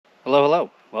Hello, hello.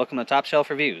 Welcome to Top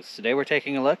Shelf Reviews. Today we're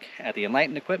taking a look at the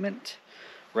Enlightened Equipment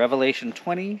Revelation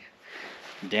 20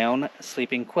 Down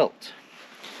Sleeping Quilt.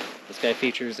 This guy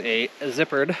features a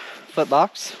zippered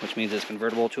footbox, which means it's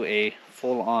convertible to a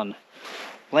full-on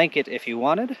blanket if you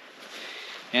wanted,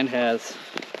 and has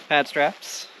pad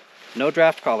straps. No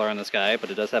draft collar on this guy, but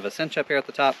it does have a cinch up here at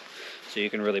the top, so you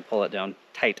can really pull it down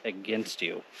tight against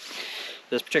you.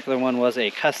 This particular one was a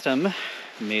custom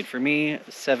made for me,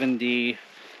 7D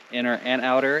inner and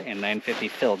outer, and 950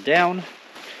 filled down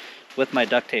with my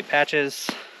duct tape patches.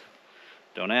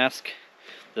 Don't ask.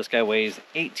 This guy weighs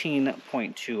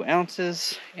 18.2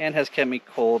 ounces and has kept me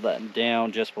cold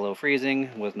down just below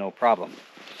freezing with no problem.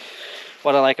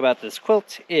 What I like about this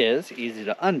quilt is easy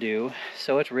to undo,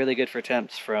 so it's really good for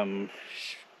temps from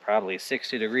probably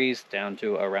 60 degrees down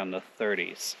to around the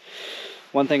 30s.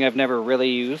 One thing I've never really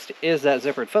used is that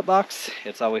zippered footbox.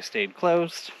 It's always stayed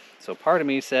closed. So part of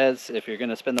me says if you're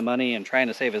going to spend the money and trying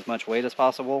to save as much weight as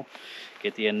possible,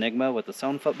 get the Enigma with the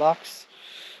sewn footbox,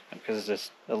 because it's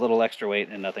just a little extra weight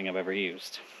and nothing I've ever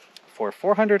used. For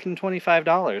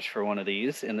 $425 for one of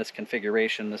these in this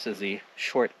configuration, this is the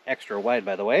short extra wide,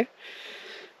 by the way,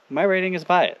 my rating is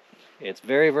buy it. It's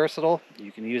very versatile.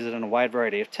 You can use it in a wide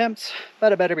variety of temps,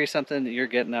 but it better be something that you're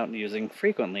getting out and using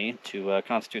frequently to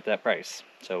constitute that price.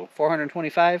 So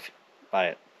 $425, buy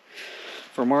it.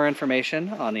 For more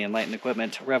information on the Enlightened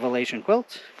Equipment Revelation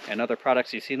Quilt and other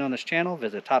products you've seen on this channel,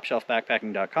 visit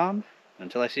TopShelfBackpacking.com.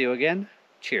 Until I see you again,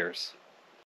 cheers.